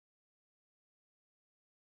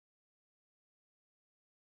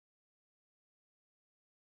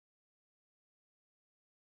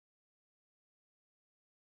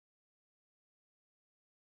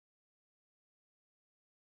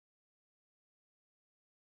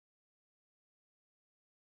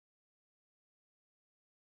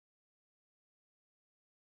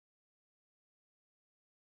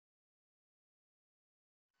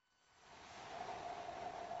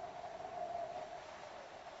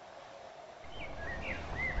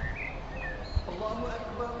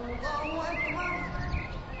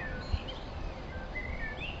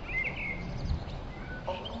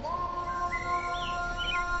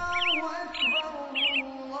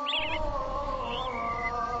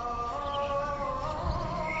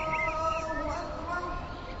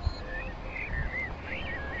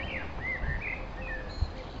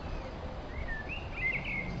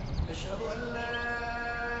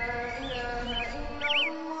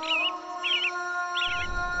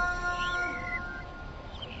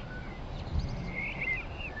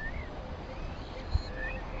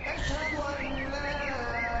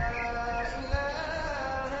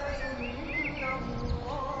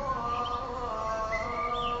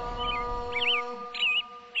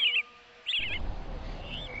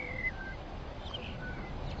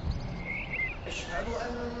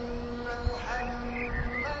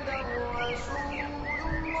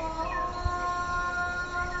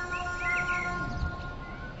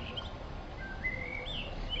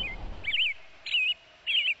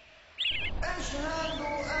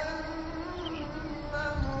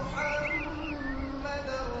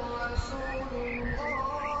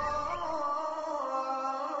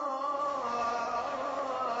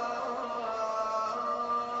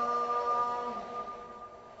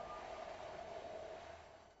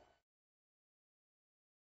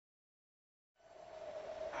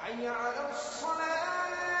حي على الصلاة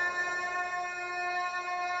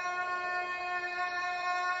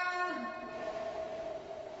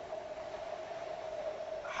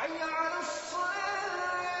حي على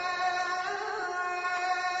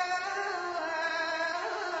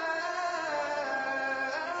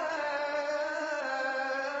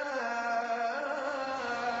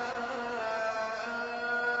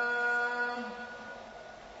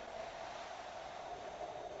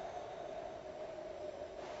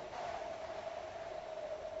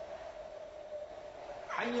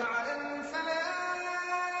حي على الفلاح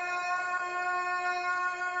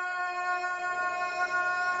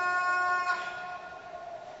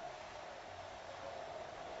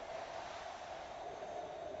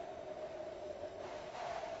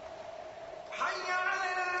حي على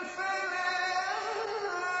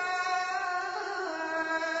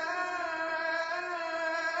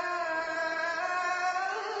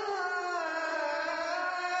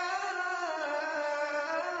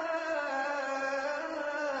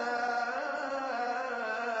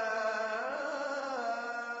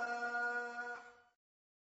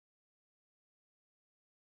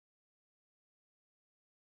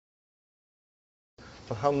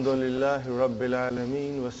Alhamdulillahi Rabbil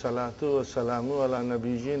Alameen wa salatu wa salamu ala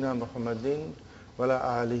nabiyyina Muhammadin wa ala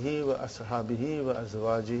alihi wa ashabihi wa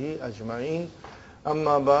azwajihi ajma'in.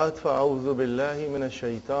 Amma ba'd, fa'awudhu billahi minash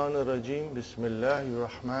shaitanir rajim. Bismillahir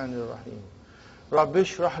rahmanir rahim. Rabbi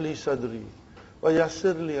shrah li sadri wa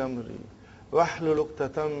yassir li amri wahlul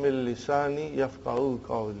 'uqdatam min lisani yafqahu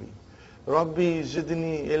qawli. Rabbi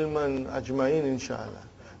zidni ilman ajma'in inshallah.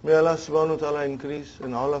 May Allah subhanahu wa ta'ala increase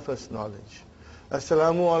in all of us knowledge.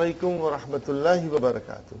 Assalamu alaikum wa rahmatullahi wa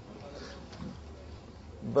barakatuh.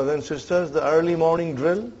 Brothers and sisters, the early morning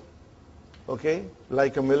drill, okay,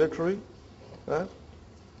 like a military.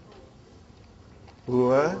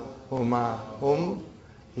 Huwa, huma, hum,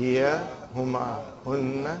 hiya, huma,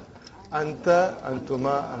 hunna, anta,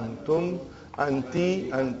 antuma, antum,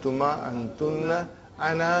 anti, antuma, antunna,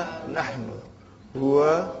 ana, nahnu.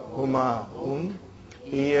 Huwa, huma, hum,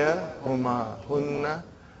 hiya, huma, hunna,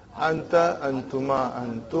 Anta, antuma,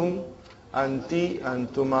 antum, anti,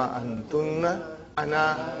 antuma, antunna,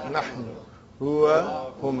 ana, nahnu.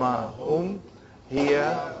 Huwa, huma, hum,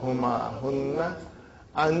 hiya, huma, hunna,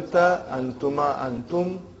 anta, antuma,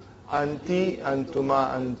 antum, anti,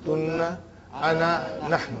 antuma, antunna, ana,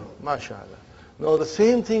 nahnu. MashaAllah. Now the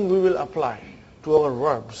same thing we will apply to our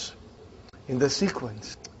verbs in the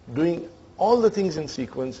sequence. Doing all the things in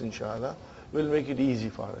sequence, inshallah, will make it easy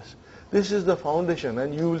for us. This is the foundation,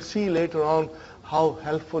 and you will see later on how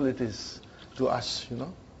helpful it is to us, you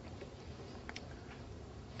know.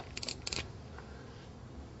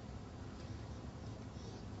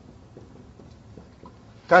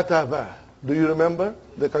 Kataba. Do you remember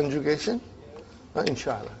the conjugation?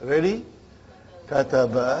 Inshallah. Ready?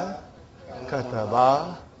 Kataba,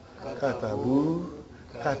 kataba, katabu,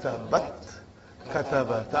 katabat,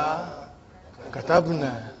 katabata,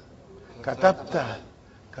 katabna, katabta,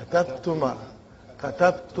 katabtuma,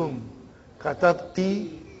 katabtum,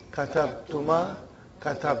 katabti, katabtuma,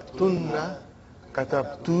 katabtunna,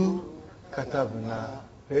 katabtu, katabna.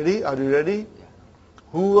 Ready? Are you ready?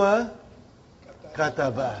 Huwa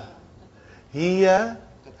kataba, hiya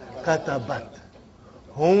katabat,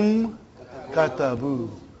 hum katabu,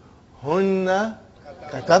 hunna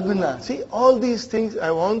katabna. See, all these things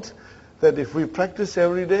I want that if we practice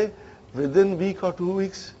every day, within a week or 2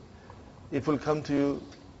 weeks, it will come to you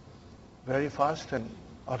very fast and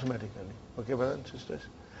automatically. Okay, brothers and sisters?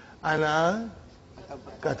 Ana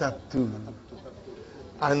katabtu.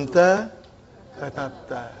 Anta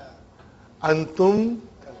katabta. Antum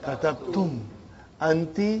katabtum.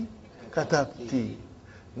 Anti katabti.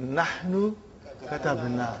 Nahnu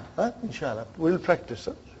katabna. Inshallah. We'll practice.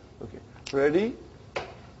 Okay. Ready?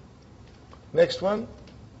 Next one.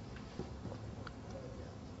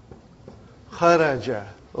 Kharaja.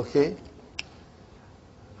 Okay.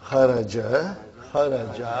 Kharaja,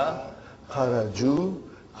 kharaja, kharaju,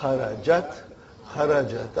 kharajat,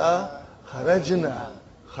 kharajata, kharajna,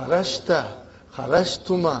 kharashta,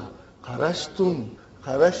 kharashtuma, kharashtum,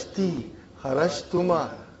 kharashti,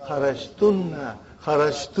 kharashtuma, kharashtunna,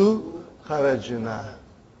 kharashtu, kharajna.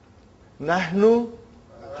 Nahnu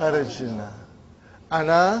kharajna.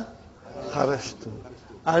 Ana kharashtu.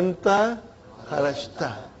 Anta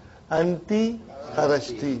kharashta. Anti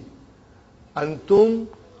kharashti. Antum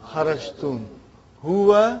kharajtum.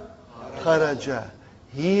 Huwa kharaja.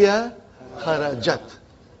 Hiya kharajat.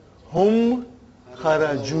 Hum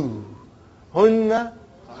kharaju. Hunna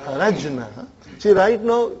kharajna. See, right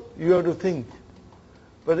now you have to think.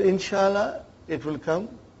 But inshallah, it will come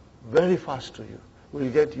very fast to you.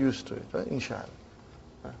 we'll get used to it, right? Inshallah.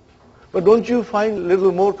 But don't you find a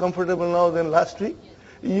little more comfortable now than last week?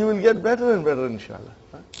 You will get better and better, inshallah.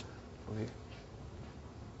 Okay.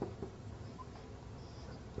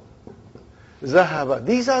 Zahaba.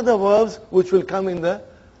 These are the verbs which will come in the,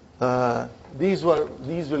 these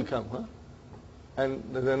will come. And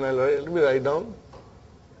then let me write down.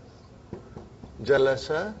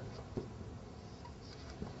 Jalasa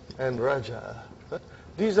and Raja.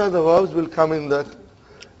 These are the verbs will come in the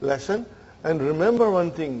lesson. And remember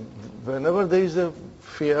one thing, whenever there is a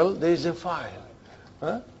fi'l, there is a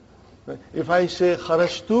fa'il. If I say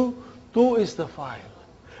kharajtu, tu is the fa'il.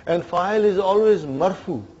 And fa'il is always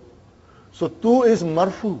marfu. So tu is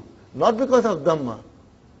marfu, not because of dhamma,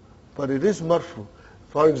 but it is marfu.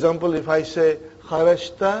 For example, if I say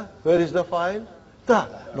kharajta, where is the fa'il? Ta.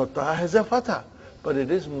 No, ta has a fatha, but it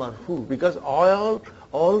is marfu because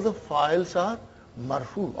all the files are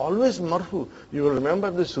marfu, always marfu. You will remember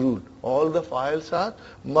this rule. All the files are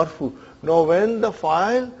marfu. Now when the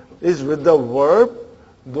file is with the verb,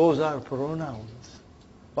 those are pronouns.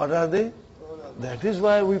 What are they? That is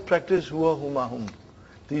why we practice huwa, huma, hum.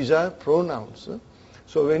 These are pronouns.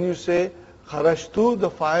 So when you say kharajtu, the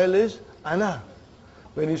file is ana.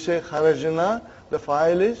 When you say kharajna, the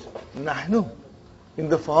file is nahnu, in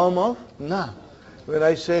the form of na. When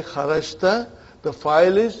I say kharajta, the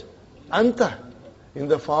file is anta, in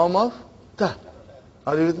the form of ta.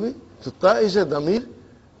 Are you with me? So ta is a damir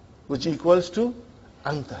which equals to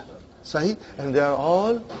anta. Sahih? And they are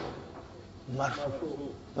all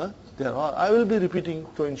marfu. They are all. I will be repeating,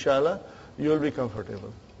 so inshallah you will be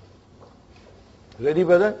comfortable. Ready,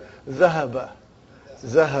 brother? Zahaba.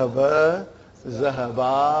 Zahaba.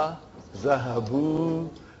 Zahaba. Zahabu.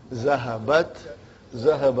 Zahabat.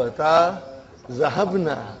 Zahabata.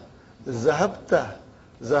 Zahabna. Zahabta.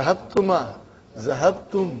 Zahabtuma.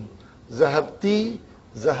 Zahabtum. Zahabti.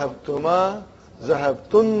 Zahabtuma.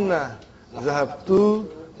 Zahabtunna. Zahabtu.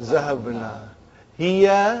 Zahabna.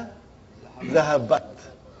 Hiya. Zahabat.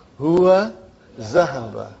 Huwa.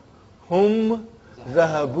 Zahaba. Hum.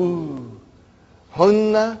 Zahabu.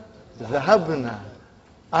 Hunna. Zahabna.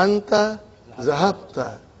 Anta.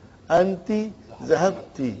 Zahabta. Anti.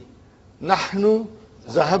 Zahabti. Nahnu.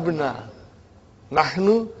 Zahabna.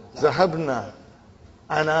 Nahnu. Zahabna.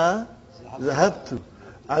 Ana. Zahabtu.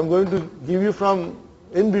 I'm going to give you from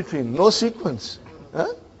in between, no sequence.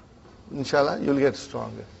 Inshallah, you'll get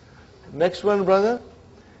stronger. Next one, brother.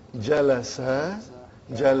 Jalasa,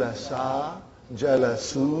 Jalasa,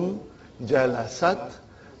 Jalasu, Jalasat,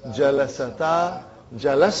 Jalasata,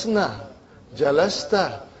 Jalasna,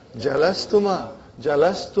 Jalasta, Jalastuma,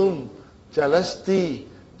 Jalastum, Jalasti,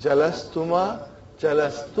 Jalastuma,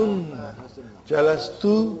 Jalastunna,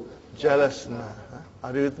 Jalastu, Jalasna.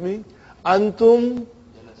 Are you with me? Antum,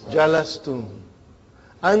 Jalastum.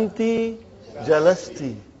 Anti,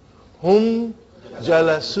 Jalasti. Hum,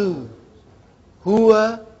 Jalasu.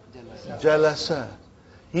 Huwa, Jalasa.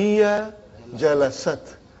 Hiya,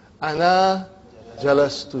 Jalasat. Ana,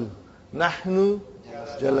 Jalastu. Nahnu,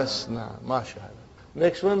 Jalasna. MashaAllah.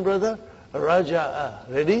 Next one, brother. Raja'a.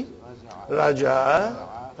 Ready? Raja'a,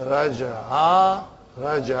 Raja'a,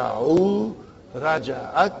 Raja'u,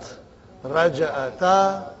 Raja'at,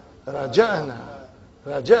 Raja'ata, Raja'na,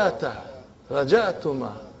 Raja'ata,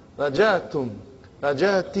 Raja'tuma, Raja'tum,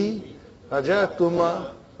 Raja'ti,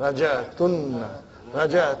 Raja'tuma, Raja'tunna,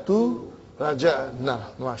 Raja'tu, Raja'na.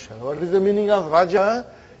 MashaAllah. What is the meaning of Raja?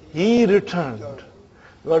 He returned.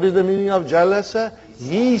 What is the meaning of Jalasa?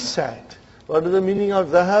 He sat. What is the meaning of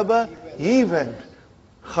Zahaba? He went.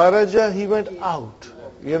 Kharaja, he went out.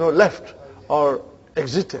 Left or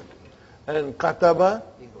exited. And Kataba,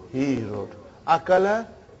 he wrote. Akala,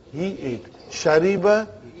 he ate. Shariba,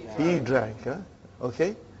 he drank.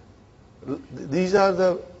 Okay? These are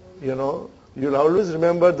the, you'll always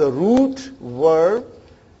remember the root verb.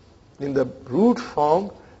 In the root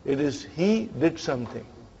form, it is he did something.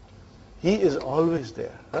 He is always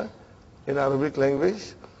there. In Arabic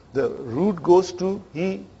language, the root goes to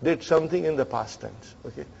he did something in the past tense.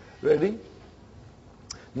 Okay, ready?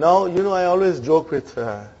 Now, I always joke with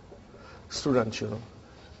students,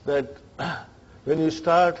 that when you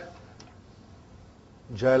start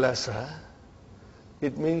Jalasa,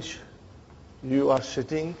 it means you are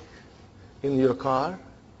sitting in your car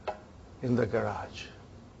in the garage.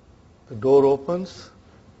 The door opens,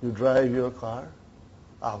 you drive your car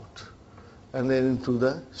out and then into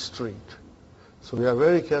the street. So we are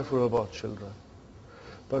very careful about children.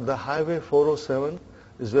 But the highway 407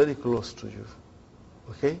 is very close to you.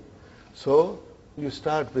 Okay? So you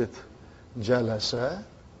start with Jalasa,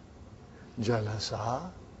 Jalasa,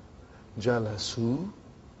 Jalasu,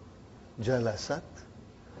 Jalasat,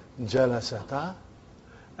 jalasata.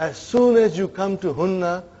 As soon as you come to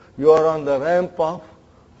hunna, you are on the ramp of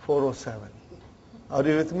 407. Are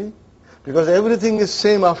you with me? Because everything is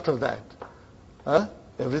same after that. Huh?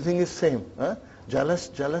 Everything is same. Huh? Jalas,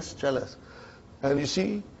 jalas, jalas. And you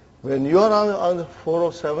see, when you are on the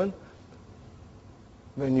 407,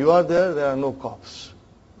 when you are there are no cops.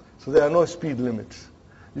 So there are no speed limits.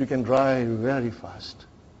 You can drive very fast.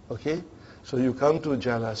 Okay? So you come to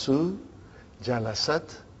jalasu, jalasat,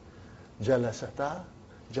 jalasata,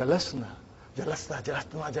 jalasna. Jalasna,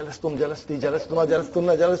 jalastuma, jalastum, jalasti, jalastuma,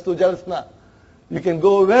 jalastunna, jalastu, jalasna. You can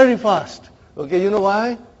go very fast. Okay, you know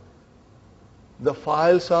why? The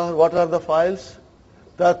files are, what are the files?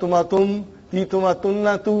 Ta tuma tum, ti tuma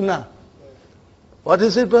tunna, tuna. What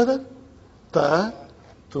is it, brother? Ta,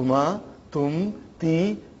 tuma, tum,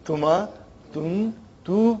 ti, tuma, tun,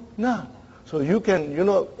 tuna. So you can,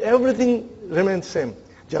 everything remains same.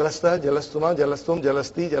 Jalasta, jalastuma, jalastum,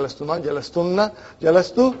 jalasti, jalastuma, jalastunna,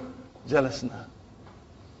 jalastu, jalasna.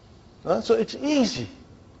 So it's easy,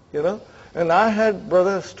 And I had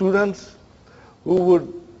brother students who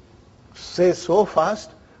would say so fast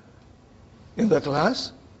in the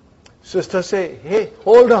class. Sister say, hey,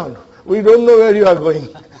 hold on. We don't know where you are going.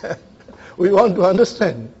 We want to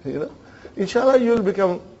understand, Inshallah, you will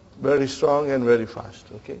become very strong and very fast,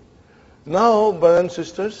 okay? Now, brothers and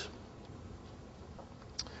sisters,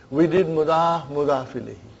 we did mudaf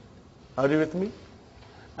ilayhi. Are you with me?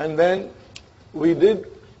 And then we did,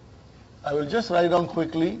 I will just write down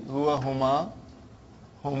quickly, huwa, huma,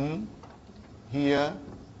 hum, hiya,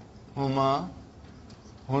 huma,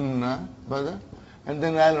 hunna, brother. And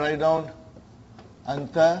then I'll write down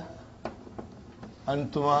anta,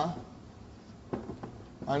 antuma,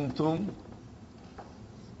 antum,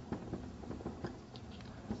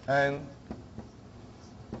 and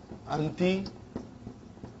anti,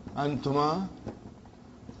 antuma,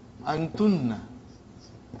 antunna.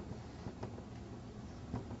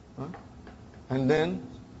 And then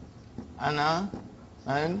ana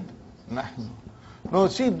and nahnu. Now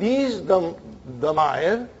see these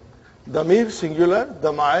dama'ir, damir singular,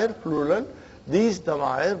 dama'ir plural, these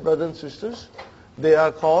dama'ir, brothers and sisters, they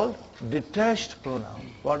are called detached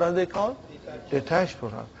pronoun. What are they called? Detached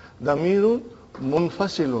pronoun. Damirun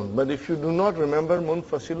munfasilun. But if you do not remember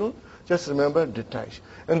munfasilun, just remember detached.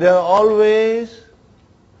 And they are always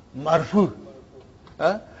marfu.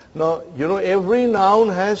 Now, every noun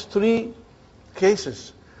has three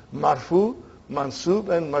cases. Marfu, mansub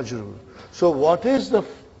and majrur. So what is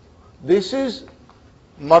this is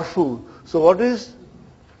marfu. So what is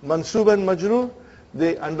mansub and majrur?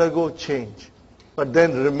 They undergo change, but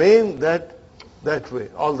then remain that way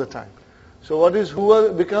all the time. So what is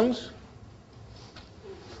huwa becomes?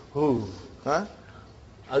 Who? Are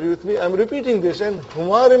you with me? I'm repeating this, and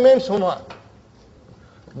huma remains huma.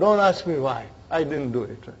 Don't ask me why. I didn't do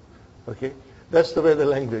it. Okay? That's the way the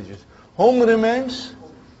language is. Hum remains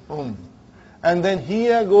hum. And then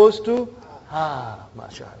here goes to ha,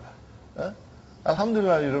 mashallah.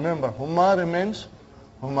 Alhamdulillah, you remember. Huma remains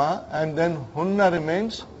huma, and then hunna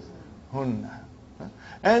remains hunna.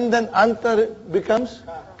 And then anta becomes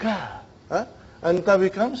ka. Anta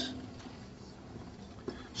becomes.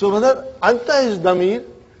 So whether anta is damir,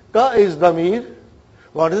 ka is damir,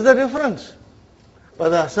 what is the difference?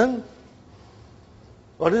 Brother Hassan,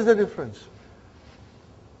 what is the difference?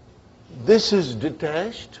 This is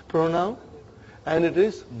detached pronoun and it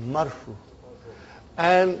is marfu.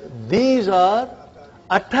 And these are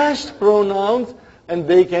attached pronouns and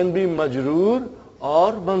they can be majroor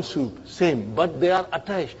or mansub. Same, but they are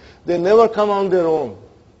attached. They never come on their own.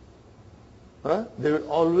 They will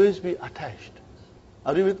always be attached.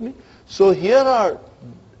 Are you with me? So here are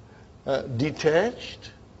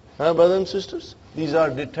detached, brothers and sisters. These are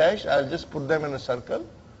detached. I'll just put them in a circle.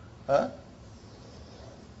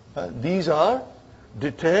 These are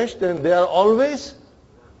detached and they are always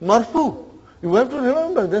marfu. You have to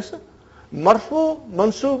remember this. Marfu,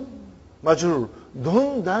 mansub, majrur.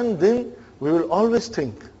 Dhun, dan, din, we will always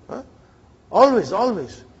think. Always,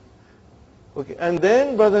 always. Okay, and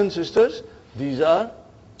then, brothers and sisters, these are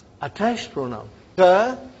attached pronouns.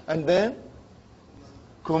 Ka, and then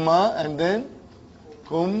kuma, and then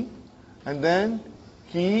kum, and then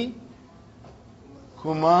ki,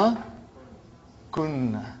 kuma,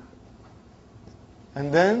 kunna.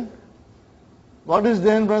 And then, what is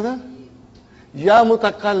then, brother? Ya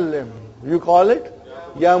mutakallim. You call it?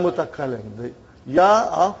 Ya mutakallim. The ya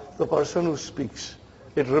of the person who speaks.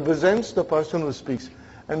 It represents the person who speaks.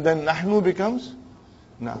 And then nahnu becomes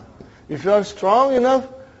na. If you are strong enough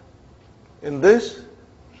in this,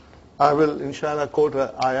 I will inshallah quote an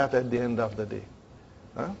ayat at the end of the day.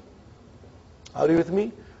 Are you with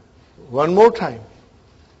me? One more time.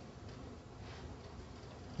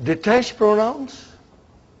 Detached pronouns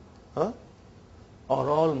are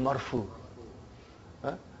all marfu.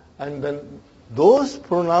 And then those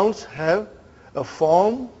pronouns have a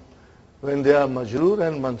form when they are majroor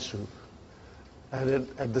and mansoob. And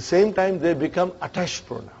at the same time they become attached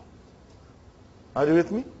pronoun. Are you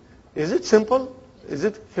with me? Is it simple? Is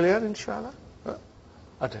it clear, inshallah?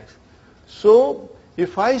 Attached. So,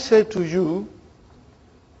 if I say to you,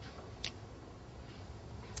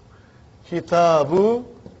 Kitabu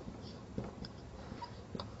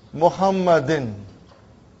Muhammadin.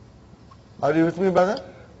 Are you with me, brother?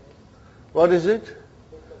 What is it?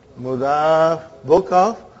 Mudaf, book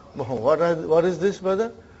of Muhammad. What is this,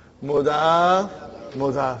 brother? Mudaf,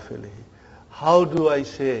 mudaf ilayhi. How do I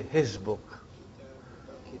say his book?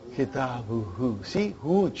 Kitabuhu. See,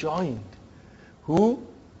 who joined? Who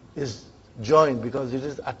is joined because it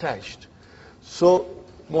is attached. So,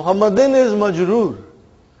 Muhammadin is majroor.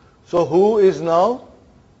 So, who is now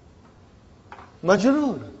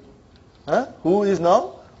majroor? Who is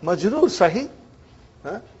now majroor? Sahih?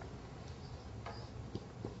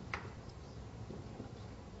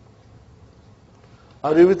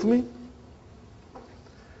 Are you with me?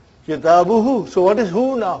 Kitabuhu. So, what is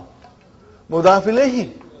who now? Mudaf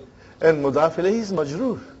ilayhi. And mudaf ilayhi is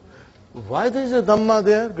majroor. Why there is a dhamma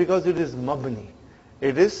there? Because it is mabni.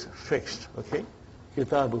 It is fixed. Okay?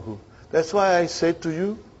 Kitabuhu. That's why I said to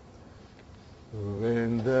you,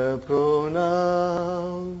 when the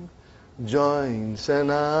pronoun joins a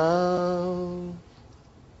noun,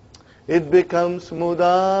 it becomes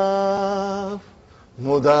mudaf,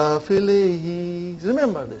 mudaf ilayhi.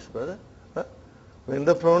 Remember this, brother. When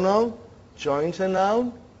the pronoun joins a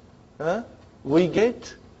noun, we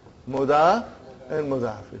get mudaf and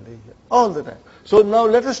mudaf ilayhi all the time. So now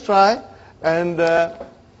let us try and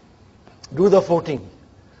do the 14.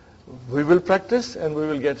 We will practice and we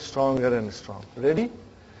will get stronger and stronger. Ready?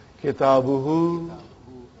 Kitabuhu,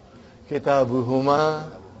 kitabuhuma,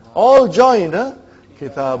 all joined,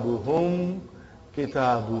 Kitabuhum,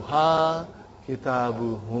 kitabuha,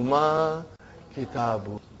 kitabuhuma,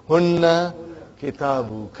 kitabuhunna,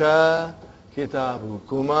 kitabuka,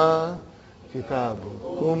 kitabukuma,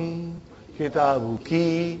 kitabukum,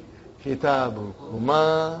 kitabuki,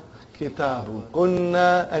 kitabukuma,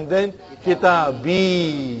 kitabukunna, and then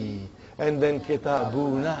kitabi, and then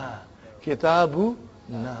kitabuna,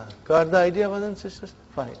 kitabuna. Got the idea, brothers and sisters?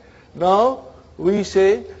 Fine. Now we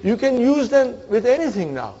say you can use them with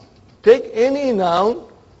anything now. Take any noun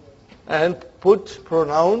and put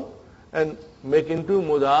pronoun and make into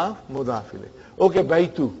mudaf, mudaf ilayh. Okay,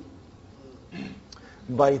 baitu.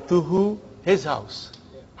 Baituhu, his house.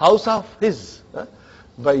 House of his.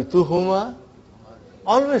 Baituhuma.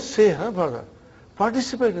 Always say, brother,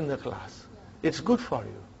 participate in the class. It's good for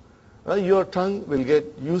you. Your tongue will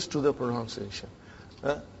get used to the pronunciation.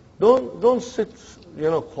 Don't sit,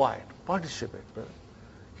 quiet. Participate, brother.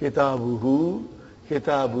 Kitabuhu,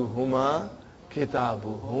 kitabuhuma,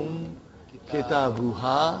 kitabuhum,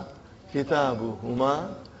 kitabuha,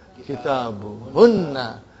 kitabuhuma,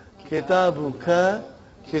 kitabuhunna, kitabuka,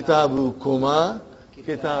 kitabukuma,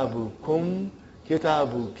 kitabukum,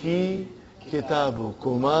 kitabuki,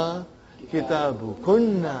 kitabukuma,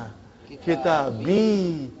 kitabukunna,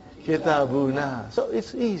 kitabi, kitabuna. So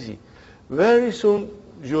it's easy. Very soon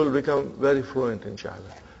you will become very fluent,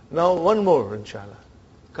 inshallah. Now one more, inshallah.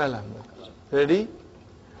 Kalam. Ready?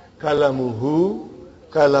 Kalamuhu,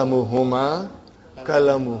 kalamuhuma,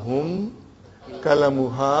 kalamuhum,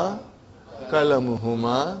 kalamuha,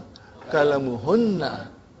 kalamuhuma, kalamuhunna,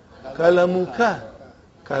 kalamuka,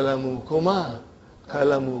 kalamukuma,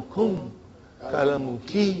 kalamukum,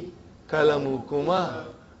 kalamuki, kalamukuma,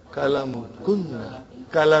 kalamukunna,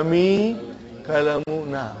 kalami,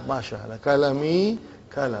 kalamuna. MashaAllah. Kalami,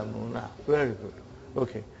 kalamuna. Very good.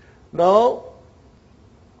 Okay. Now,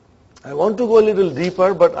 I want to go a little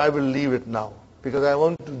deeper, but I will leave it now. Because I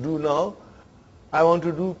want to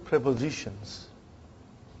do prepositions.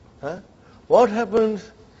 What happens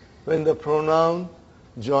when the pronoun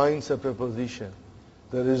joins a preposition?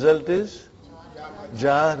 The result is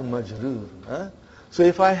jar majroor. So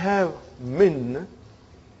if I have min,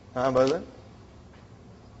 brother,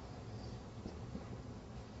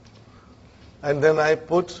 and then I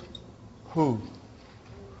put who,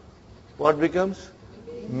 what becomes?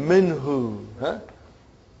 Minhu.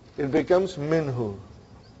 It becomes minhu.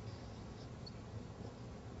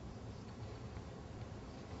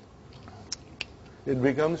 It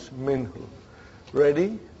becomes minhu.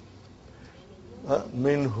 Ready?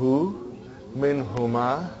 Minhu,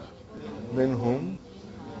 minhuma, minhum,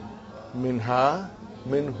 minha,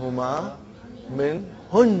 minhuma,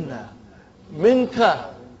 hunna,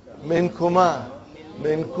 minka, minkuma,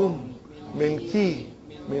 minkum, minki,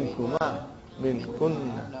 minkuma,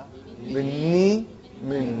 minkunna, minni,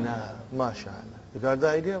 minna. MashaAllah. You got the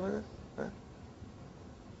idea of it? Huh?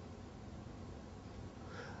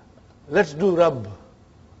 Let's do Rabb.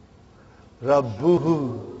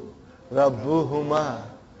 Rabbuhu, Rabbuhuma,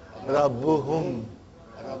 Rabbuhum,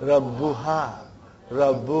 Rabbuha,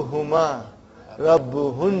 Rabbuhuma,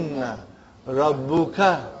 Rabbuhunna,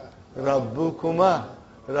 Rabbuka, Rabbukuma,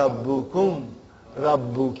 Rabbukum,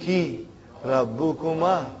 Rabbuki,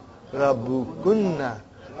 Rabbukuma, Rabbukunna,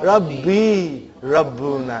 Rabbi,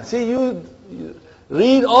 Rabbuna. See, you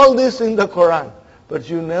read all this in the Quran, but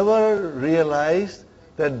you never realize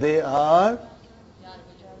that they are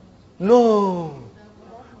no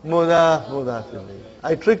mudaf ilayh.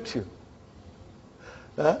 I tricked you.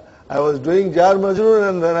 I was doing jar majroor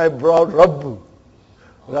and then I brought Rabbu.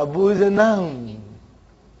 Rabbu is a noun.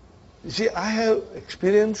 You see, I have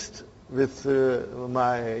experienced with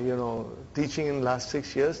my teaching in last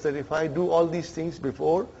 6 years that if I do all these things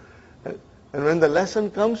before, and when the lesson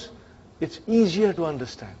comes, it's easier to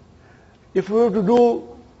understand. If we were to do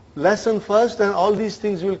lesson first, then all these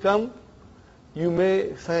things will come. You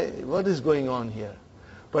may say, what is going on here?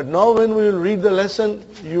 But now when we will read the lesson,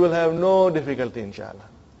 you will have no difficulty, inshallah.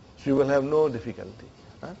 You will have no difficulty.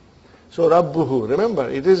 So Rabbuhu, remember,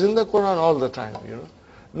 it is in the Quran all the time,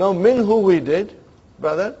 Now minhu we did,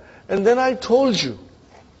 brother, and then I told you,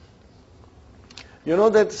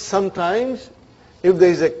 that sometimes if there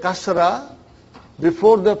is a kasra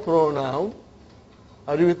before the pronoun,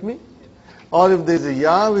 are you with me? Or if there is a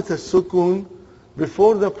ya with a sukun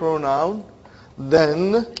before the pronoun,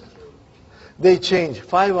 then they change,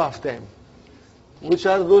 5 of them. Which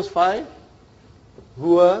are those 5?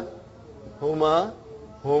 Huwa, huma,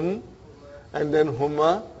 hum, and then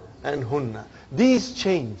huma and hunna. These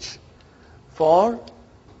change for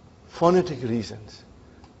phonetic reasons.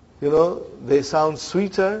 They sound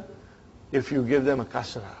sweeter if you give them a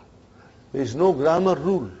kasra. There is no grammar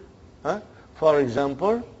rule. For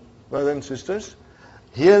example, brothers and sisters,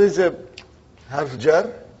 here is a harf jar.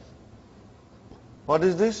 What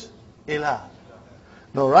is this? Ila.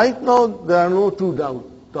 Now right now there are no 2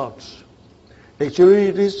 dots. Actually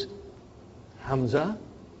it is hamza,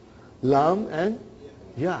 lam and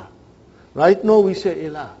ya. Right now we say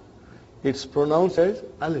ila. It's pronounced as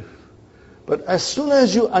alif. But as soon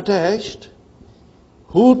as you attached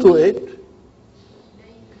hu to it,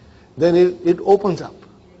 then it opens up.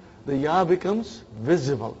 The ya becomes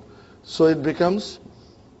visible. So it becomes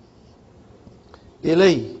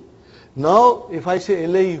ilay. Now if I say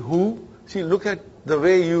ilayhu, see, look at the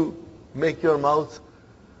way you make your mouth,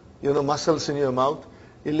 muscles in your mouth.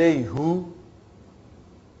 Ilayhu.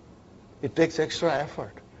 It takes extra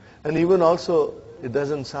effort. And even also, it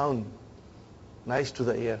doesn't sound nice to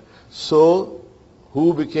the ear. So,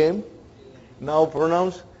 hu became now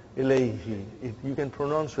pronounced ilayhi. You can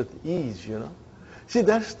pronounce with ease, See,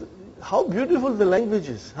 that's how beautiful the language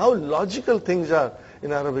is. How logical things are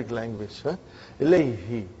in Arabic language.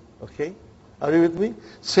 Ilayhi. Okay? Are you with me?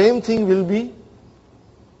 Same thing will be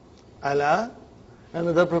ala,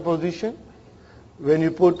 another preposition. When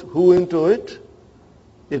you put hu into it,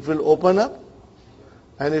 it will open up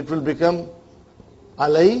and it will become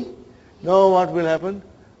alay. Now what will happen?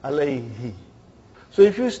 Alayhi. So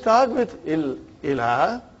if you start with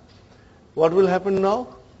ila, what will happen now?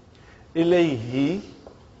 Ilayhi,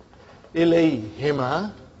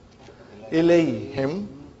 ilayhima, ilayhim,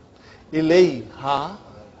 ilayha,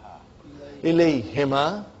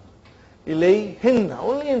 ilayhima, ilayhinna.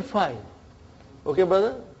 Only in 5. Okay,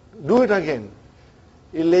 brother? Do it again.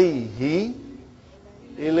 Ilayhi,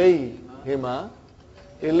 ilayhima,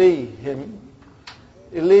 ilayhim,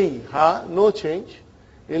 ilayha, no change.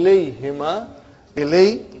 Ilayhima,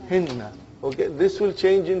 ilayhinna. Okay, this will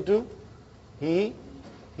change into he,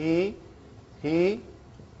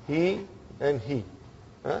 and he.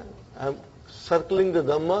 I'm circling the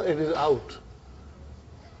dhamma, it is out.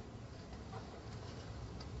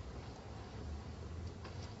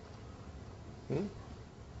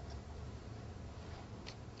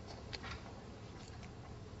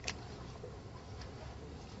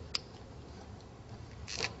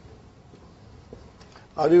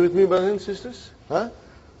 Are you with me, brothers and sisters?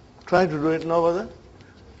 Try to do it now, brother.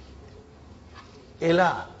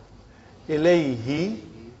 Ila, ilayhi,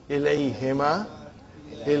 ilayhima,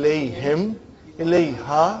 ilayhim,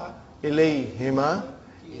 ilayha, ilayhima,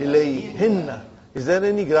 ilayhinna. Is there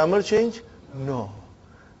any grammar change? No.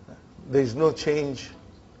 There is no change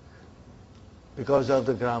because of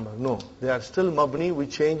the grammar. No. They are still mabni. We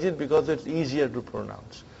change it because it's easier to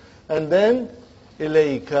pronounce. And then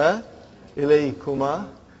ilayka, ilaykuma,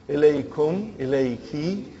 ilaykum,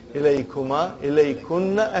 ilayki, ilaykuma,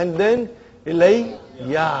 ilaykunna, and then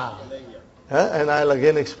ilayya. And I'll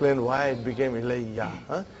again explain why it became ilayya.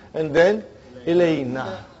 And then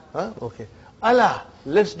ilayna. Okay. Allah.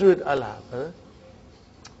 Let's do it Allah.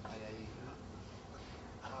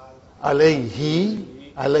 Alayhi,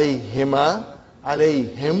 alayhima,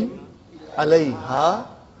 alayhim, alayha,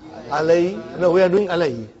 no, we are doing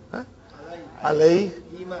alayhi.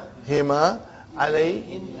 Alayhima,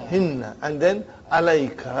 alayhinna. And then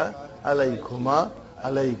alayka, alaykuma,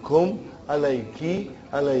 alaykum, alayki,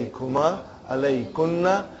 alaykuma,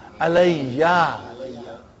 alaykunna, alayya,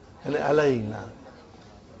 and alayna.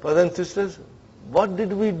 Brothers and sisters, what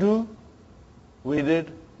did we do? We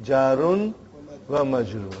did jarun wa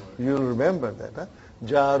majrur. You'll remember that,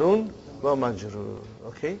 Jarun wa majrur.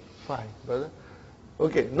 Okay, fine, brother.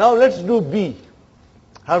 Okay, now let's do B.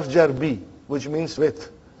 Harf jar B, which means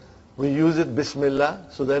with. We use it Bismillah,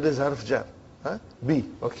 so that is harf jar. B,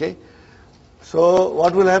 okay. So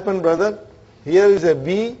what will happen, brother? Here is a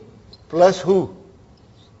B plus who?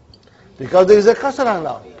 Because there is a kasra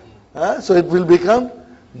now. So it will become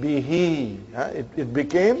bihi. It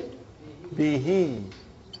became bihi.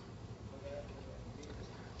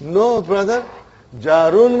 No, brother.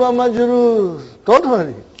 Jarun wa majrur. Don't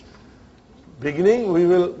worry. Beginning we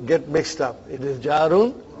will get mixed up. It is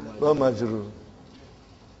jarun wa majrur.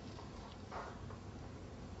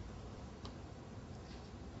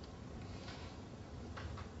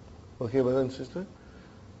 Okay, brother and sister?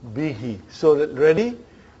 Bihi. So ready?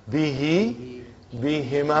 Bihi,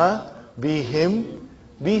 bihima, bihim,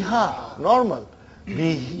 biha. Normal.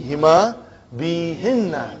 Bihima,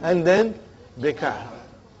 bihinna. And then bika,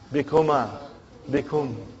 bikuma,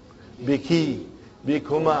 bikum, biki,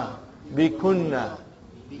 bikuma, bikunna,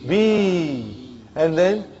 bi. And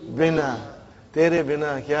then bina. Tere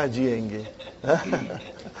bina kya jiyenge?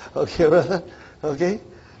 Okay, brother? Okay?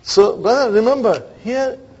 So, brother, remember,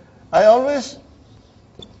 here I always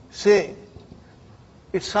say,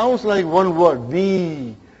 it sounds like one word,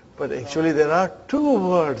 bi, but actually there are two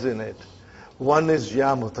words in it. One is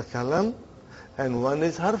ya mutakallam and one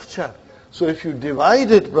is harf jar. So if you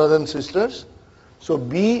divide it, brothers and sisters, so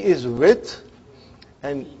B is with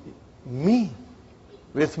and me,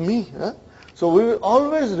 with me. So we will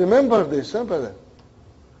always remember this, brother?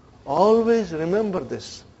 Always remember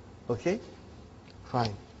this. Okay?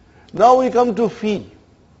 Fine. Now we come to fi.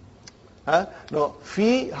 Now,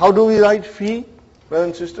 fi, how do we write fi, brothers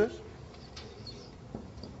and sisters?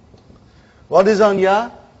 What is on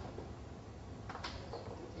ya?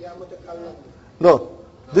 Ya mutakallam. No,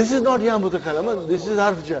 this is not ya mutakallam, this is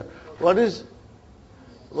harf jar. What is,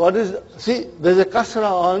 see, there's a kasra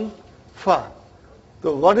on fa.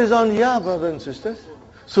 So what is on ya, brothers and sisters?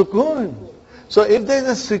 Sukoon. So if there's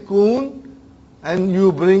a sukoon and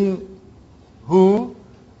you bring who,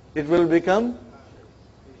 it will become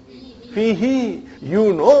fihi.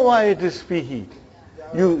 You know why it is fihi.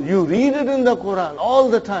 You read it in the Qur'an all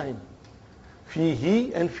the time.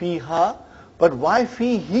 Fihi and fiha. But why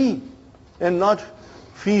fihi and not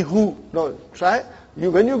fihu? No, try.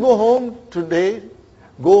 When you go home today,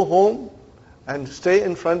 go home and stay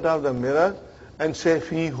in front of the mirror and say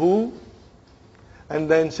fihu and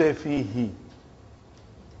then say fihi.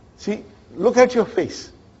 See, look at your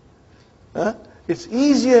face. It's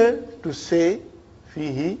easier to say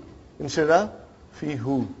fihi instead of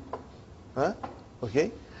fihu.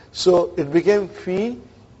 Okay? So it became fihi.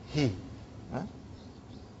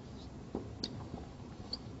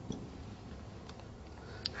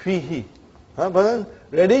 Fihi. Brother,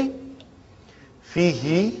 ready?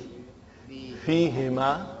 Fihi,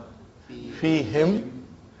 fihima, fihim,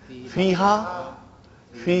 fiha,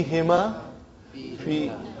 fihima,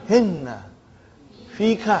 fihinna,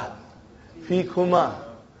 fika, fikuma,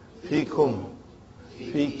 fikum,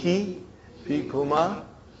 fiki, fikuma,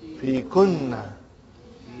 fikunna.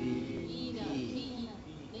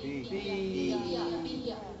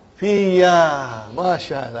 Fiya,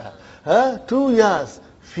 mashallah. 2 yas.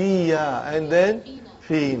 Fiya, and then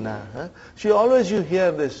Fina. See, always you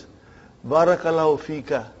hear this. Barakallahu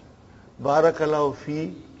fika. Barakallahu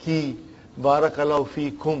fiki. Barakallahu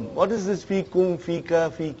fikum. What is this fikum,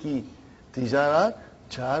 fika, fiki? These are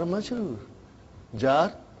jar majrur.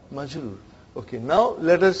 Jar majrur. Okay, now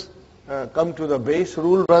let us come to the base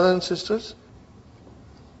rule, brothers and sisters.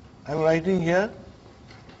 I am writing here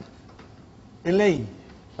ilay.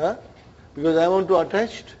 Because I want to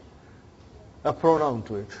attach a pronoun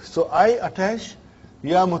to it. So I attach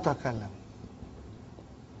ya mutakallam.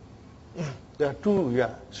 There are 2 ya,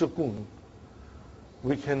 sukun.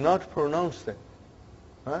 We cannot pronounce them.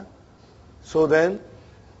 So then,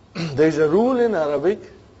 there is a rule in Arabic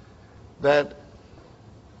that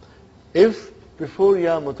if before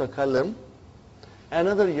ya mutakallim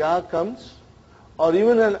another ya comes or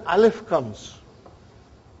even an alif comes,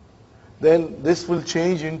 then this will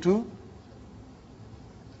change into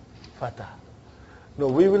fatah. No,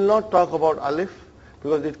 we will not talk about alif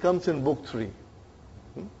because it comes in book 3.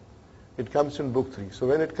 It comes in book 3. So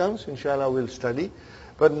when it comes, inshallah, we'll study.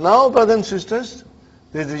 But now, brothers and sisters,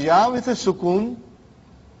 there is a ya with a sukoon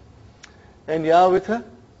and ya with a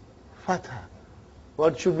fatha.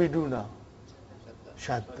 What should we do now?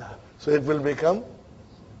 Shadda. So it will become,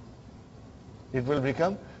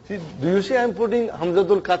 see, do you see I'm putting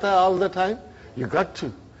Hamzatul Kata all the time? You got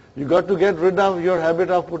to. You got to get rid of your habit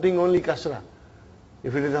of putting only Kasra.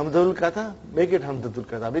 If it is Hamzatul Kata, make it Hamzatul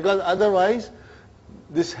Kata. Because otherwise,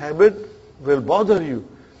 this habit will bother you.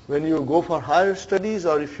 When you go for higher studies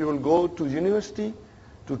or if you will go to university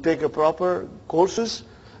to take a proper courses,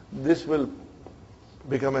 this will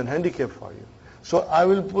become a handicap for you. So I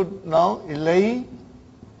will put now Ilai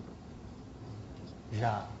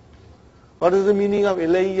Ya. What is the meaning of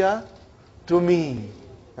Ilayya? To me.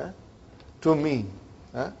 To me.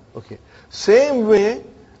 Okay. Same way,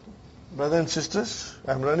 brothers and sisters,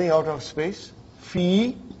 I'm running out of space.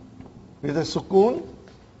 Fi with a sukoon.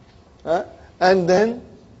 And then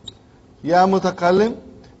Ya mutakallim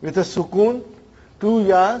with a sukoon. 2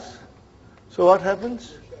 yas. So what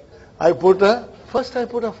happens? First I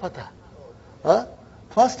put a fatah.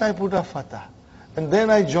 First I put a fatah. And then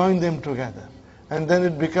I join them together. And then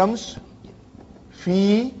it becomes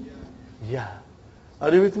fi ya.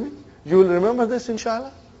 Are you with me? You will remember this,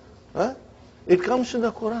 inshallah. It comes in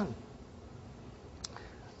the Qur'an.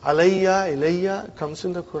 Alayya, ilayya comes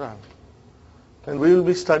in the Qur'an. And we will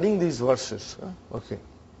be studying these verses. Okay.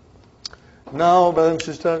 Now, brother and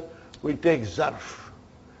sister, we take zarf.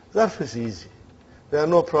 Zarf is easy. There are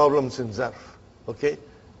no problems in zarf. Okay?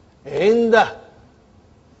 Inda.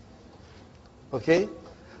 Okay?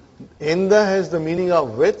 Inda has the meaning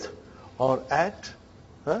of with or at.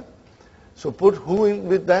 So put who in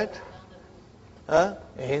with that?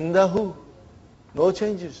 Indahu. No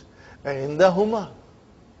changes. Indahuma.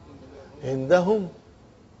 Indahum.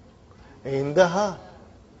 Indaha.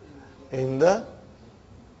 Indahuma.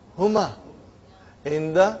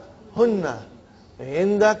 Indahunna.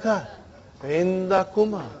 Indaka.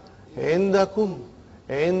 Indakuma. Indakum.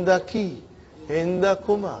 Indaki.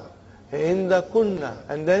 Indakuma. Indakunna.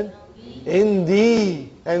 And then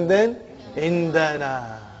indi. And then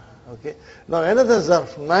indana. Okay. Now another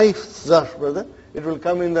zarf, knife zarf, brother. It will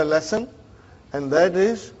come in the lesson. And that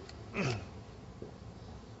is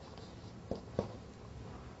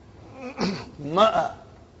ma'a.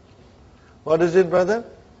 What is it, brother?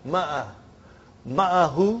 Ma'a.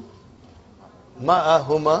 Ma'ahu.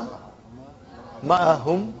 Ma'ahuma.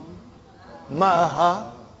 Ma'ahum.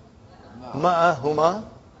 Ma'aha. Ma'ahuma.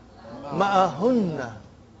 Ma'ahunna.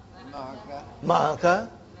 Ma'aka.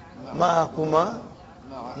 Ma'akuma.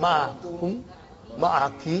 Ma'akum.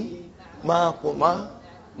 Ma'aki. Ma'akuma.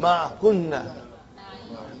 Ma'akunna.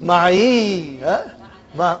 Ma'i.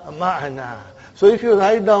 Ma'ana. So if you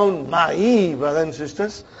write down ma'i, brothers and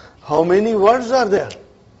sisters, how many words are there?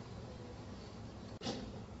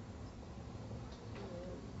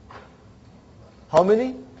 How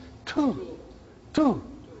many? 2. 2.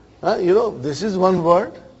 This is one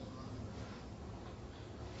word.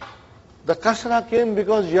 The kasra came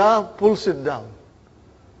because ya pulls it down.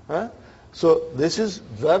 So this is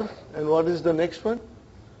zarf, and what is the next one?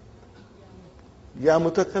 Ya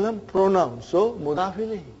mutakallam, pronoun. So mudaf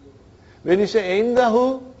ilayhi. When you say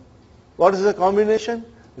indahu, what is the combination?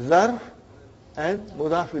 Zarf and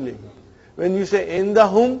mudaf ilayhi. When you say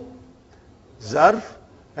indahum, zarf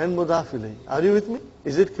and mudaf ilayhi. Are you with me?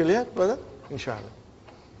 Is it clear, brother? Inshallah.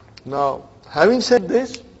 Now, having said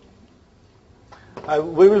this,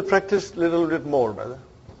 we will practice a little bit more, brother.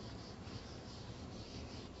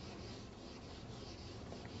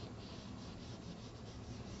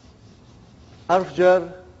 Harf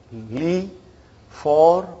jar, li,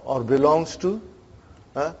 for or belongs to.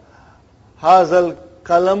 Hazal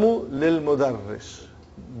kalamu lil mudarris.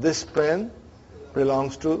 This pen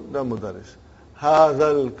belongs to the mudarris.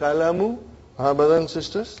 Hazal kalamu, brothers and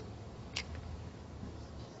sisters.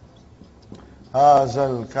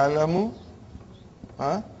 Hazal kalamu,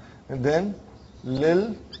 and then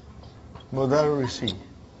lil mudarrisi.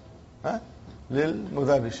 Lil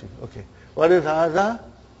mudarrisi. Okay. What is haza?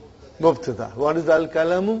 Mubtada. What is al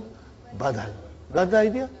kalamu? Badal. Got the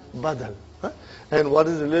idea? Badal. And what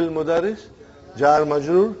is lil mudarris? Jar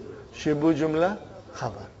majrur, shibu jumla,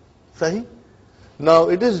 khabar. Sahi? Now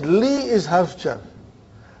it is li is harf jar.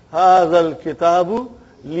 هذا الكتاب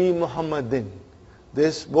لمحمد.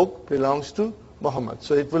 This book belongs to Muhammad.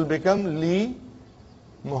 So it will become li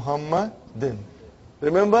Muhammadin.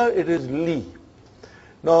 Remember, it is li.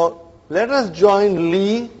 Now, let us join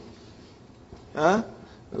li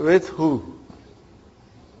with who?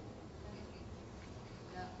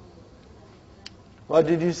 What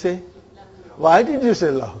did you say? Why did you say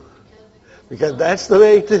lahu? Because that's the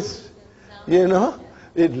way it is. You know,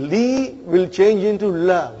 li will change into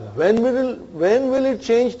la. When will it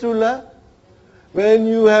change to la? When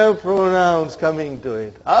you have pronouns coming to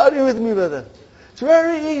it. Are you with me, brother? It's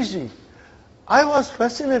very easy. I was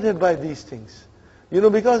fascinated by these things. You know,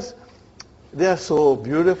 because they are so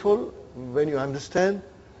beautiful. When you understand,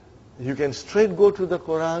 you can straight go to the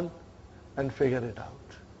Qur'an and figure it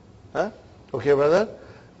out. Huh? Okay, brother?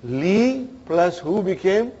 Li plus who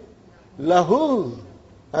became lahu.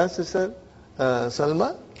 Huh, sister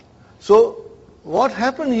Salma? So, what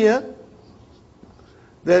happened here?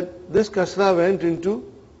 That this kasra went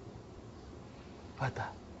into fatha.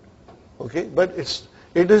 Okay, but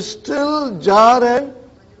it is still jar and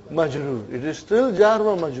majroor. It is still jar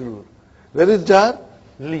wa majroor. Where is jar?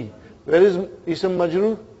 Li. Where is ism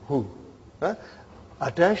majroor? Who. Huh?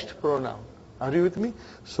 Attached pronoun. Are you with me?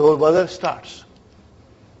 So brother starts.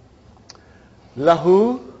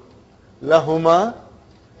 Lahu, lahuma,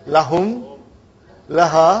 lahum,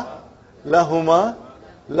 laha, lahuma,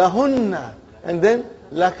 lahunna. And then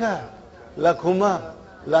laka, lakuma,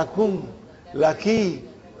 lakum, laki,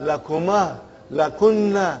 lakuma,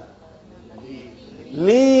 lakunna,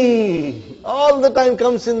 li. All the time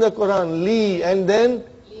comes in the Quran, li, and then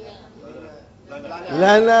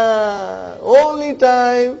lana. Only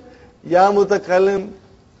time Ya Mutakallim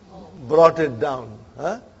brought it down.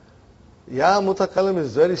 Huh? Ya Mutakallim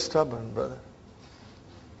is very stubborn, brother.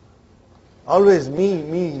 Always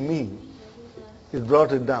me. It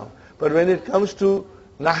brought it down. But when it comes to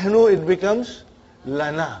Nahnu, it becomes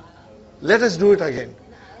Lana. Let us do it again.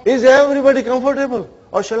 Is everybody comfortable?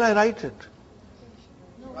 Or shall I write it?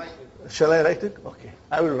 Shall I write it? Okay,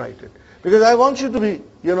 I will write it. Because I want you to be,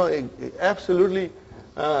 absolutely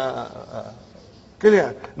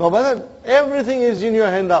clear. Now, brother, everything is in your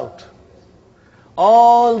handout.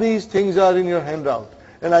 All these things are in your handout.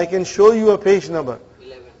 And I can show you a page number.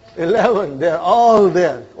 11. They're all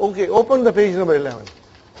there. Okay, open the page number 11.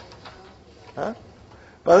 Huh?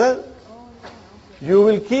 Brother, you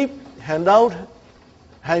will keep handout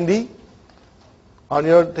handy on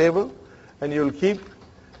your table, and you will keep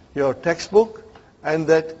your textbook and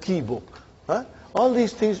that key book. Huh? All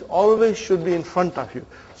these things always should be in front of you,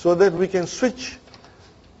 so that we can switch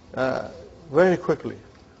very quickly.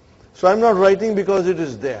 So I'm not writing because it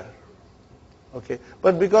is there. Okay,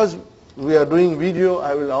 but because we are doing video,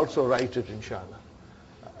 I will also write it, inshallah.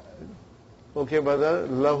 Okay, brother.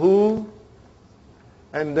 Lahu,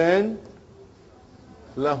 and then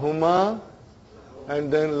lahuma,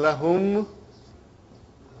 and then lahum,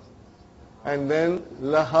 and then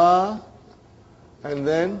laha, and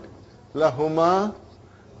then lahuma,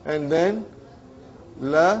 and then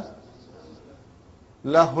lahunna.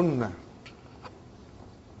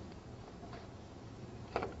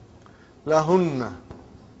 Lahunna.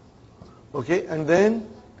 Okay, and then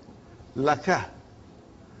laka,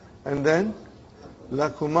 and then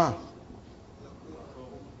lakuma,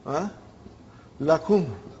 lakum.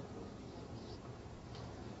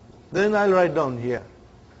 Then I'll write down here.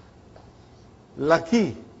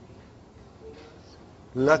 Laki,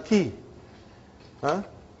 laki,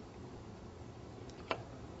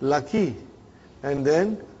 laki, and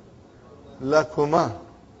then lakuma,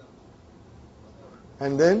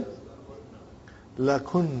 and then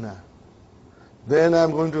lakunna. Then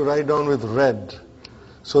I'm going to write down with red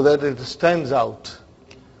so that it stands out.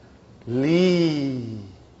 Li.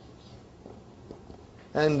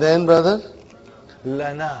 And then, brother,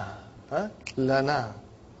 lana. Lana.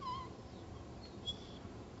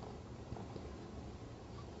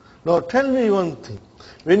 Now tell me one thing.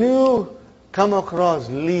 When you come across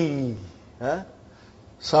li,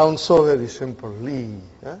 sounds so very simple. Li.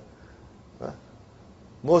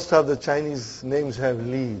 Most of the Chinese names have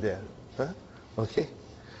li there. Okay.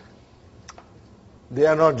 They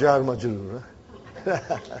are not jar majroor.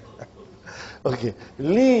 Okay.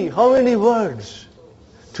 Li, how many words?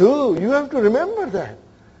 2. You have to remember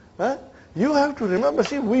that. You have to remember.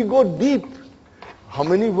 See, we go deep. How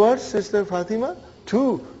many words, Sister Fatima?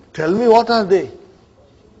 2. Tell me, what are they?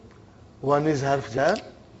 One is harf jar.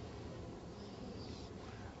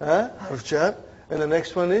 Harf jar. And the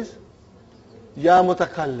next one is ya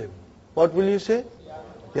mutakallim. What will you say?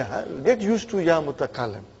 Yeah, get used to ya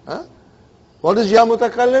mutakallim. What is ya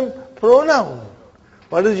mutakallim? Pronoun.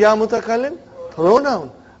 What is ya mutakallim?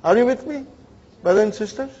 Pronoun. Are you with me, brothers and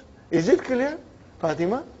sisters? Is it clear?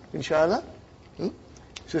 Fatima, inshallah.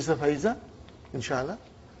 Sister Faiza, inshallah.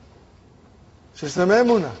 Sister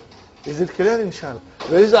Maimuna, is it clear? Inshallah.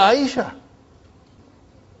 Where is Aisha?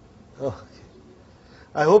 Okay.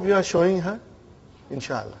 I hope you are showing her,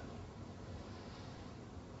 inshallah.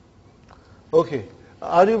 Okay.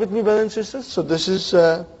 Are you with me, brothers and sisters? So this is,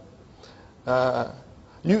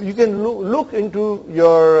 you can look into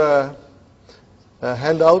your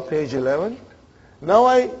handout, page 11. Now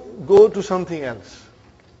I go to something else,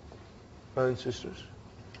 brothers and sisters.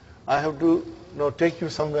 I have to now take you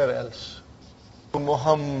somewhere else.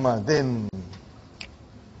 Muhammadin.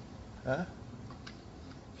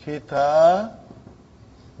 Kitabu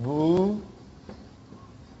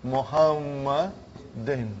Muhammadin.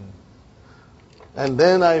 And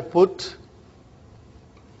then I put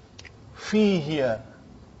fi here.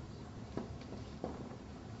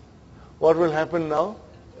 What will happen now?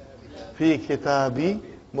 Fi kitabi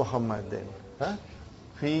Muhammadin.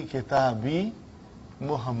 Fi kitabi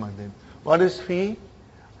Muhammadin. What is fi?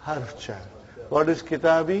 Harf jar. What is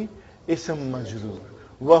kitabi? Ism majroor.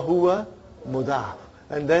 Wa huwa mudaf.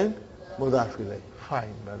 And then mudaf ilayh.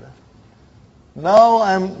 Fine, brother. Now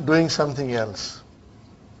I am doing something else.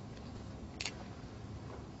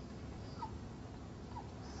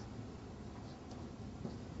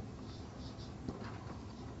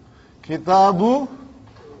 Kitabu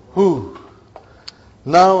hu.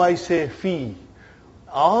 Now I say fi.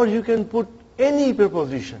 Or you can put any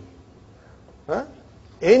preposition.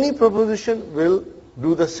 Any preposition will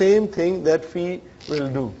do the same thing that fi will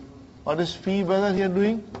do. What is fi, brother, here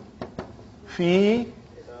doing? Fi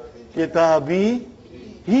kitabi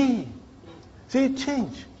hi. See, it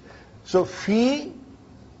changed. So fi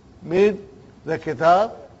made the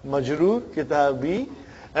kitab majroor, kitabi,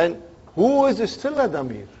 and hu is still a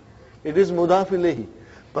damir. It is mudaf ilayhi.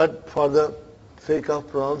 But for the sake of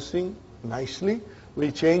pronouncing nicely,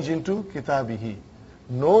 we change into kitabihi.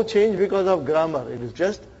 No change because of grammar. It is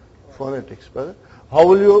just phonetics, brother. How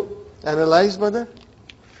will you analyze, brother?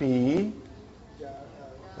 Fi,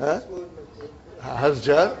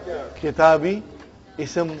 harjar, kitabi,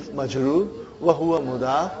 ism majroor, wa huwa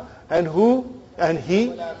mudaf, and hu and he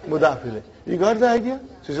mudaf ilayh. You got the idea,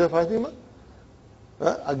 Sister Fatima?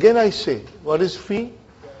 Again I say, what is fi?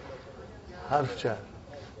 Harf jar.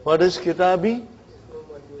 What is kitabi?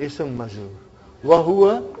 Ism majroor. Wa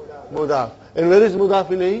huwa mudaf. And where is mudaf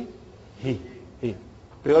ilayhi? He.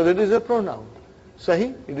 Because it is a pronoun.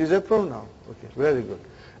 Sahi? It is a pronoun. Okay, very good.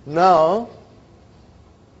 Now,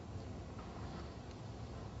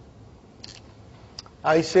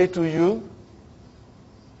 I say to you,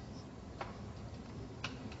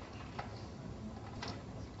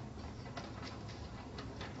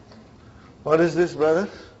 what is this, brother?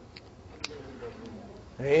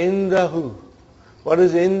 Indahu. What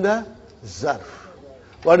is inda? Zarf.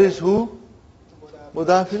 What is who?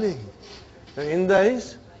 Mudaf ilayhi. And inda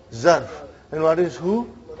is zarf. And what is who?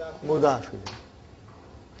 Mudaf ilayhi.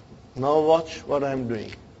 Now watch what I am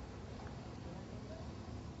doing.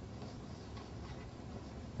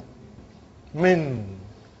 Min.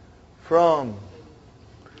 From.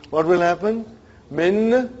 What will happen?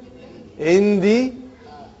 Min. Indi.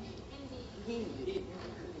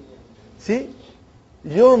 See?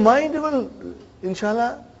 Your mind will,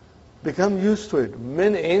 inshallah, become used to it.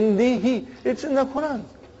 Min indihi. It's in the Qur'an.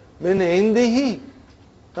 Min indihi.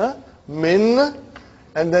 Min,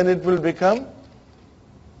 and then it will become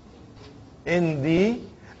indi,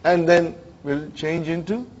 and then will change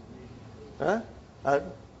into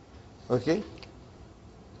okay.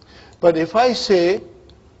 But if I say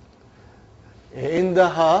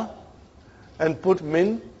indaha and put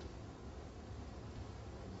min,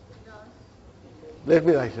 let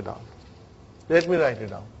me write it down. Let me write it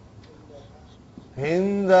down.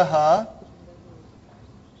 Indaha.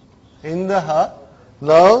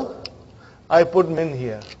 Now I put min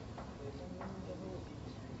here.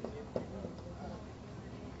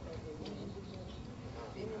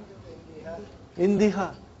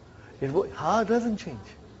 Indiha. Ha doesn't change.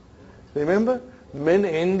 Remember? Min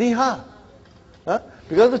indiha.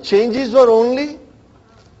 Because the changes were only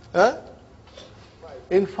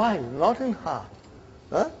in five, not in ha.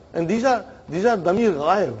 And these are damir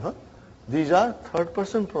ghaib. These are third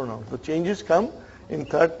person pronouns. The changes come in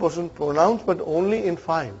third person pronouns, but only in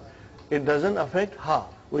five. It doesn't affect ha.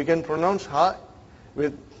 We can pronounce ha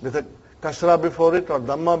with a kasra before it, or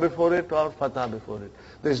dhamma before it, or fatha before it.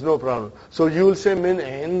 There is no problem. So you will say min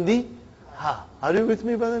indi ha. Are you with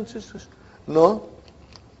me, brothers and sisters? No?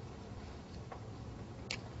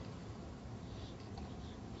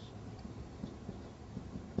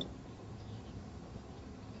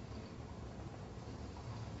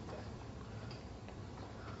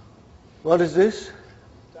 What is this?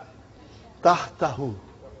 Tahtahu.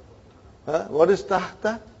 What is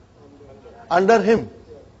tahta? Under him.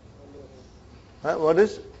 What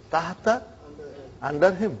is tahta?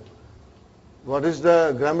 Under him. What is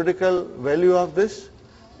the grammatical value of this?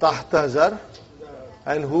 Tahta zarf.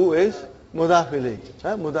 And who is? Mudaf ilayh.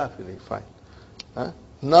 Mudaf ilayh. Fine.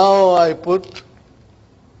 Now I put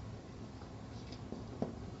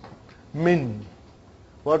min.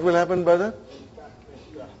 What will happen, brother?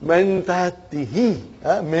 Min tahtihi.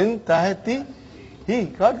 Min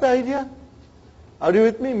tahtihi. Got the idea? Are you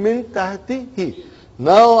with me? Min tahtihi.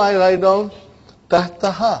 Now I write down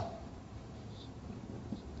tahtaha.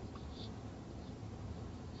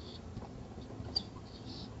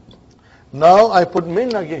 Now I put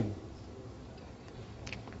min again.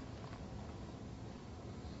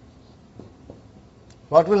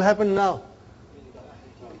 What will happen now?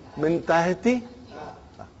 Min tahti.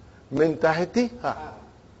 Min tahti.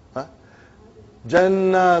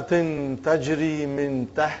 Jannatin tajri min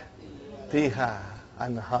tahtiha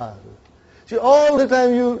anhar. See, all the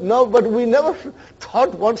time you know, but we never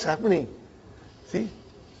thought what's happening. See?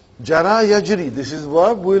 Jara yajri. This is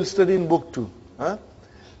verb we will study in book 2.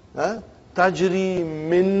 Tajri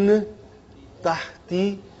min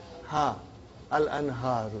tahtiha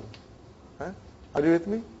al-anhar. Are you with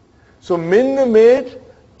me? So min made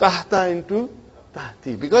tahta into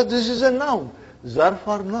tahti. Because this is a noun. Zarf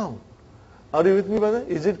or noun. Are you with me, brother?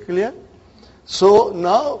 Is it clear? So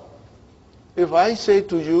now, if I say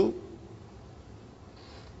to you,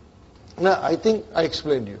 now I think I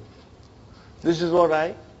explained you. This is what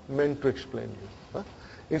I meant to explain you.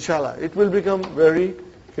 Inshallah, it will become very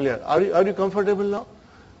clear. Are you comfortable now?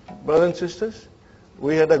 Brothers and sisters,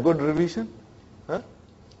 we had a good revision.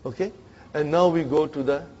 Okay? And now we go to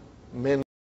the main